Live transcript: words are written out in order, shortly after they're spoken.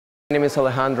My name is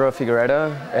Alejandro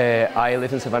Figueredo. I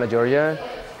live in Savannah, Georgia,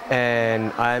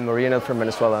 and I'm original from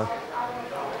Venezuela.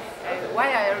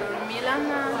 Why are you in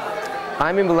Milan?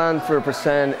 I'm in Milan to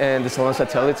represent the Salone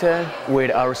Satellite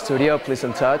with our studio, Please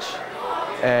Don't Touch,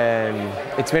 and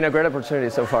it's been a great opportunity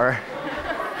so far.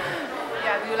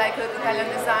 Yeah, do you like Italian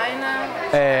design?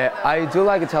 I do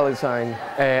like Italian design.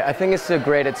 I think it's a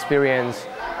great experience,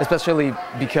 especially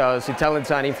because Italian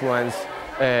design influenced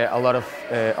a lot of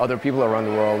other people around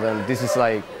the world, and this is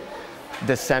like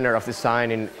the center of design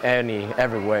in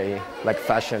every way, like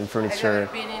fashion, furniture.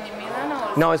 Have you ever been in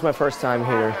Milan? Or? No, it's my first time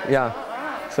here. Yeah,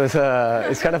 so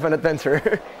it's kind of an adventure.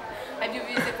 Have you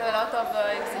visited a lot of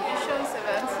exhibitions,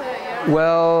 events here?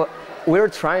 Well, we're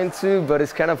trying to, but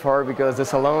it's kind of hard because the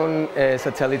Salone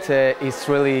Satellite is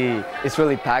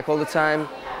really packed all the time.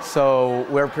 So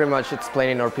we're pretty much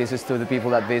explaining our pieces to the people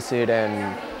that visit,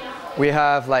 and we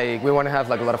want to have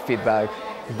like a lot of feedback,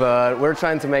 but we're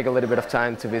trying to make a little bit of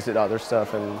time to visit other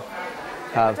stuff and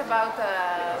have. What about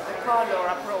the color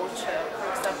approach, for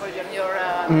example, in your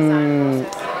design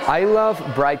process? I love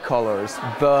bright colors,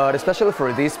 but especially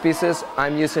for these pieces,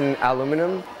 I'm using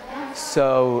aluminum,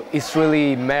 so it's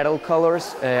really metal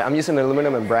colors. I'm using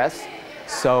aluminum and brass,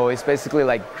 so it's basically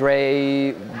like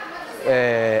gray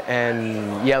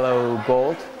and yellow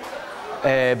gold.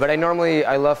 But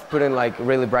I love putting like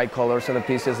really bright colors on the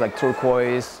pieces, like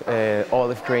turquoise,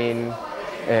 olive green,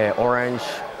 orange.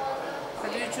 So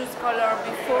do you choose color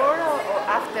before or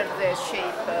after the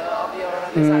shape of your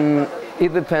design product?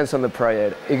 It depends on the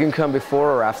project. It can come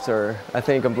before or after. I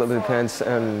think it completely depends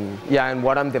on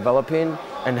what I'm developing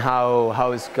and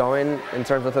how it's going in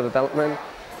terms of the development.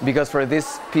 Because for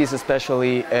this piece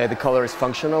especially, the color is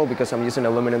functional because I'm using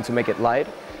aluminum to make it light.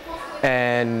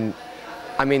 And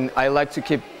I mean, I like to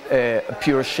keep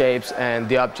pure shapes and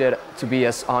the object to be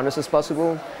as honest as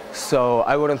possible. So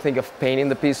I wouldn't think of painting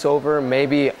the piece over,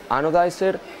 maybe anodize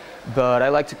it, but I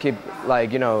like to keep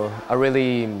like, a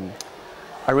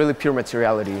really pure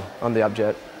materiality on the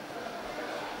object.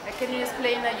 Can you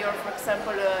explain for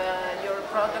example, your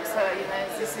products in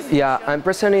this exhibition? Yeah, I'm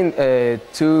presenting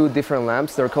two different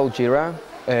lamps. They're called Gira.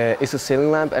 It's a ceiling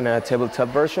lamp and a tabletop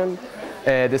version.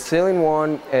 The ceiling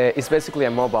one is basically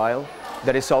a mobile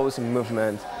that is always in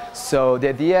movement. So the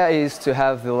idea is to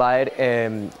have the light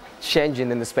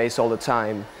changing in the space all the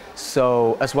time.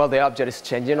 So as well, the object is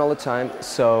changing all the time.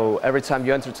 So every time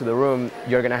you enter to the room,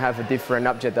 you're gonna have a different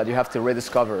object that you have to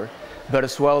rediscover. But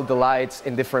as well, the lights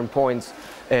in different points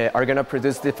are gonna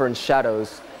produce different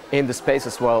shadows in the space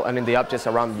as well, and in the objects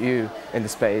around you in the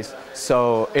space.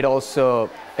 So it also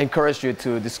encourages you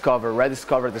to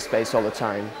rediscover the space all the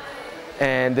time.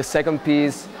 And the second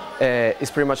piece is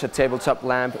pretty much a tabletop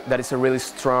lamp that is a really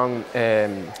strong,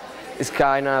 it's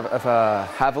kind of a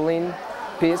Haveline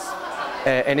piece,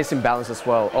 and it's in balance as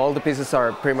well. All the pieces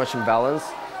are pretty much in balance,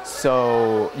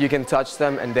 so you can touch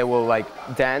them and they will like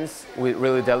dance with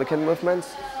really delicate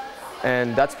movements,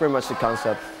 and that's pretty much the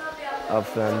concept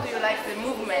of them. So do you like the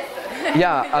movement?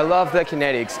 Yeah, I love the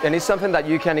kinetics, and it's something that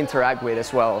you can interact with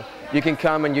as well. You can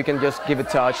come and you can just give a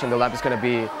touch, and the lamp is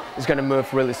gonna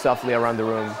move really softly around the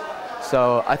room.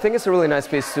 So I think it's a really nice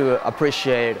piece to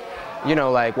appreciate,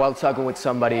 like while talking with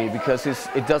somebody, because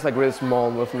it does like really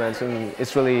small movements and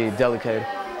it's really delicate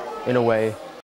in a way.